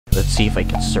Let's see if I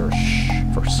can search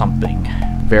for something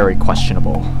very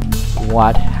questionable.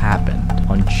 What happened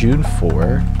on June 4,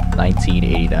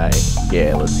 1989?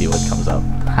 Yeah, let's see what comes up.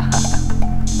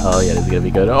 Oh yeah, this is gonna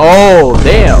be good. Oh,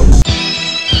 damn!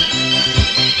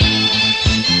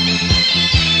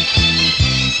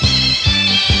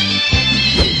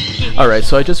 Alright,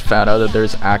 so I just found out that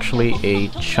there's actually a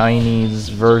Chinese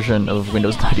version of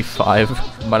Windows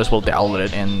 95. Might as well download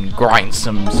it and grind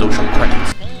some social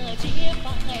credits.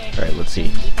 Alright, let's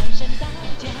see.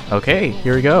 Okay,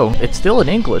 here we go. It's still in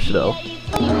English though.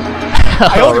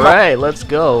 Alright, let's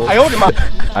go. I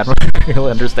don't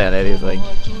really understand anything.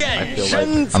 I feel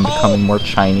like I'm becoming more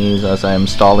Chinese as I am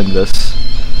installing this.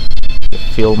 I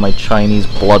feel my Chinese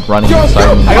blood running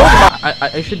inside me.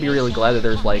 I should be really glad that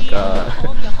there's like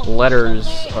letters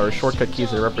or shortcut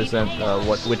keys that represent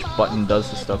which button does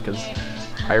this stuff, because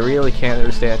I really can't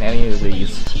understand any of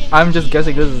these. I'm just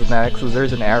guessing this is an X because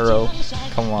there's an arrow.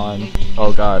 Come on.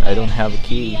 Oh god, I don't have a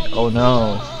key. Oh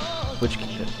no. Which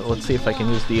key? Let's see if I can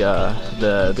use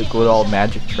the good old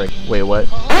magic trick. Wait, what?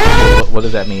 What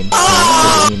does that mean?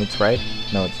 Does it mean it's right?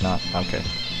 No, it's not. Okay.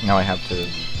 Now I have to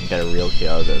get a real key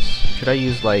out of this. Should I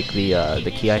use like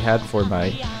the key I had for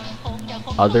my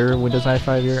other Windows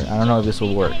 95 here? I don't know if this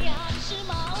will work.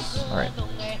 Alright.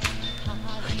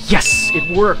 Yes!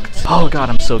 It worked! Oh god,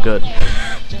 I'm so good.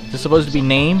 Is this supposed to be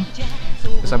name?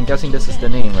 Because I'm guessing this is the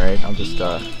name, right? I'll just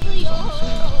got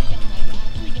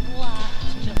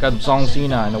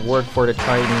Zongxina and a word for the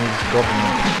Chinese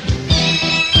government.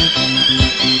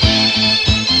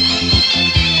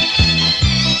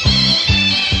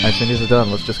 I think this is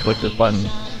done. Let's just click this button.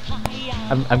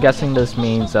 I'm guessing this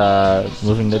means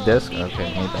moving the disk.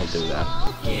 Okay, maybe I'll do that.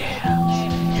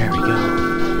 Yeah, here we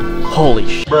go. Holy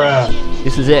shit!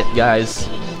 This is it, guys.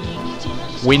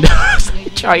 Windows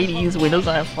Chinese Windows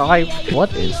 95.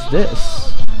 What is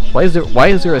this? Why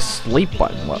is there a sleep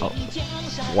button? Well,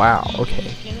 wow.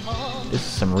 Okay, this is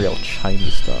some real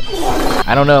Chinese stuff.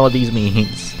 I don't know what these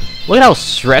means. Look at how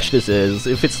stretched this is.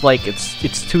 If it's like it's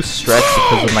too stretched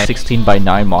because of my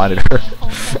 16:9 monitor.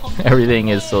 Everything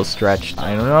is so stretched.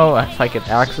 I don't know if I can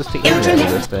access the internet with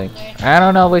this thing. I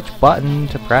don't know which button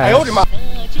to press.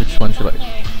 Which one should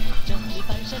I?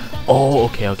 Oh,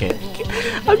 okay.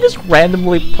 I'm just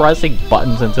randomly pressing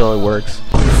buttons until it works.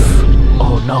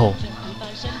 Oh no.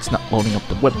 It's not loading up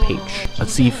the web page.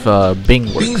 Let's see if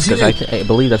Bing works, because I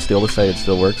believe that's the only site it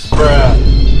still works.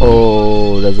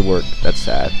 Oh, it doesn't work. That's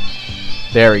sad.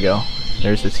 There we go.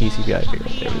 There's the TCP IP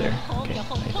right there. Okay,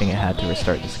 I think I had to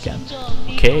restart this again.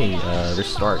 Okay,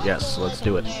 restart. Yes, let's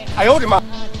do it. I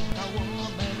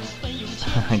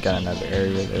got another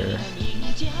area there.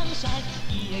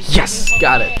 Yes,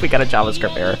 got it. We got a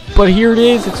JavaScript error, but here it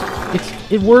is.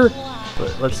 It worked.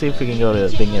 But let's see if we can go to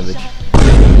Bing image.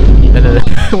 And then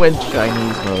it went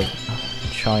Chinese mode.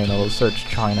 China. Let's search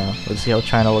China. Let's see how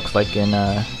China looks like in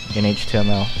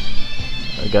HTML.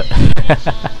 I got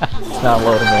it's not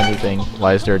loading anything.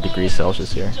 Why is there a degree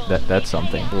Celsius here? That's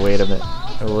something. Wait a minute.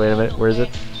 Where is it?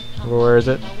 Where is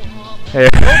it? There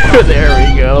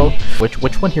we go.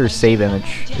 Which one here is save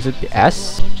image? Is it the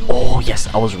S? Oh yes,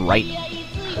 I was right.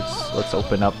 Let's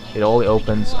open up. It only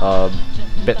opens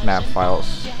bitmap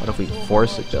files. What if we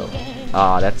force it though?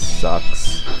 Ah, that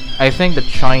sucks. I think the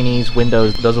Chinese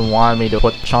Windows doesn't want me to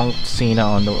put Zongxina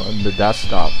on the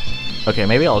desktop. Okay,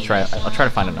 maybe I'll try to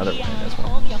find another way as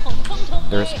well.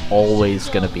 There's always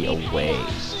gonna be a way.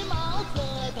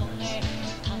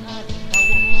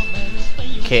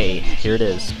 Okay, here it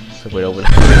is. So wait over.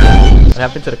 What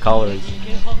happened to the colors?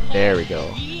 There we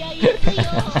go.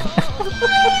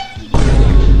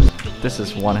 This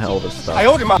is one hell of a stuff.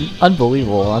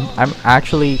 Unbelievable. I'm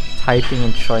actually typing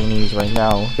in Chinese right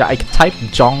now. Yeah, I can type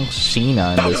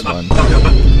Zongxina in this one.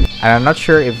 And I'm not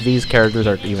sure if these characters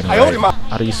are even right.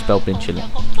 How do you spell Binchilin?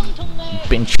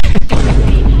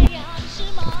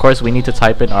 Of course, we need to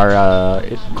type in our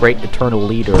great eternal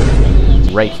leader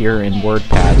right here in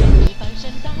WordPad.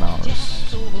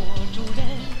 Mouse.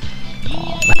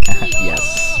 Oh,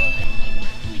 yes.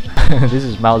 This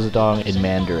is Mao Zedong in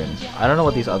Mandarin. I don't know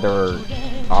what these other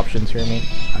options here mean.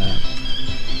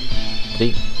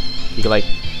 You can like,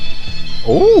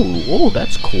 oh,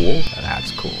 that's cool.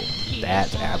 That's cool.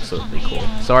 That's absolutely cool.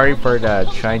 Sorry for the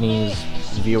Chinese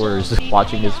viewers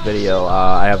watching this video.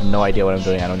 I have no idea what I'm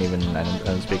doing. I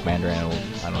don't speak Mandarin.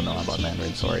 I don't know about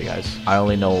Mandarin. Sorry guys. I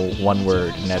only know one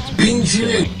word, and that's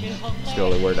Pentium. It's the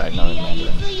only word I know in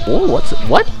Mandarin. Oh,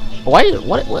 what? Why?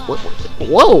 What?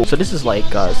 Whoa! So this is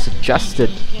like suggested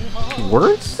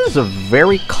words? This is a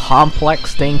very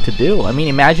complex thing to do. I mean,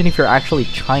 imagine if you're actually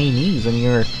Chinese and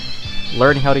you're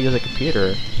learning how to use a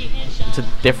computer. It's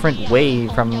a different way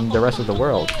from the rest of the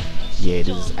world. Yeah, it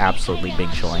is absolutely big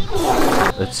showing.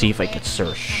 Let's see if I can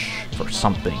search for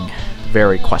something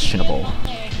very questionable.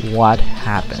 What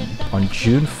happened on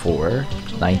June 4,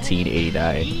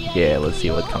 1989? Yeah, let's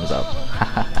see what comes up.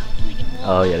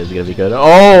 Oh yeah, this is gonna be good.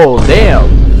 Oh, damn!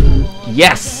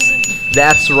 Yes!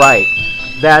 That's right.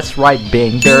 That's right,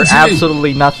 Bing. There's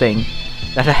absolutely nothing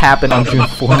that happened on June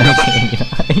 4,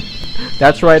 1989.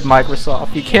 That's right,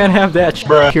 Microsoft. You can't have that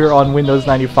here on Windows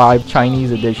 95 Chinese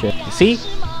edition. You see?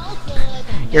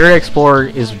 Internet Explorer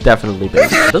is definitely big.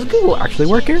 Does Google actually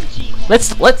work here?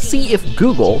 Let's see if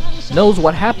Google knows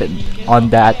what happened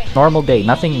on that normal day.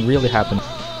 Nothing really happened.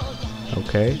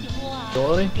 Okay.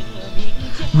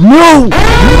 No!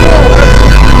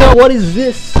 No! What is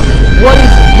this? What is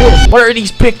this? What are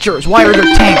these pictures? Why are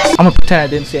there tanks? I'm gonna pretend I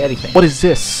didn't see anything. What is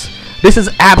this? This is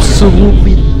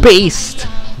absolutely based.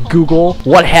 Google,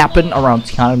 what happened around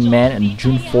Tiananmen and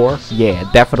June 4? Yeah,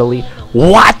 definitely.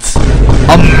 What?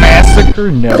 A massacre?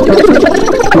 No.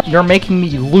 You're making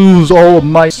me lose all of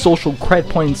my social cred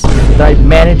points that I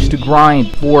managed to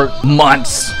grind for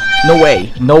months. No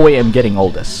way. No way I'm getting all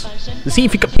this. See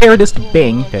if you compare this to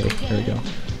Bing. Okay, here we go.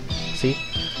 See?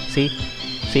 See?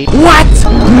 See? What?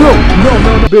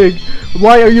 No, Bing.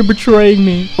 Why are you betraying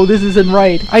me? Oh, this isn't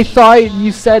right. I thought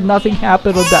you said nothing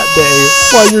happened on that day.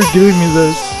 Why you're doing me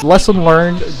this? Lesson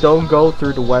learned, don't go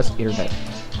through the West internet.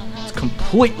 It's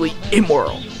completely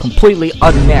immoral. Completely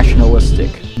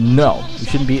unnationalistic. No,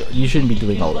 you shouldn't be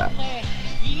doing all that.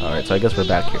 Alright, so I guess we're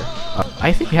back here.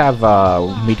 I think we have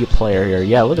media player here.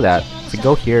 Yeah, look at that. If we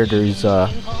go here, there's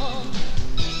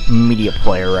media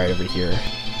player right over here.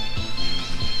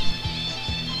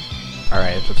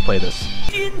 Alright, let's play this.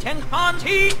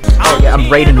 Oh yeah,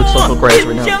 I'm raiding with social credits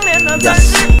right now.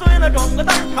 Yes.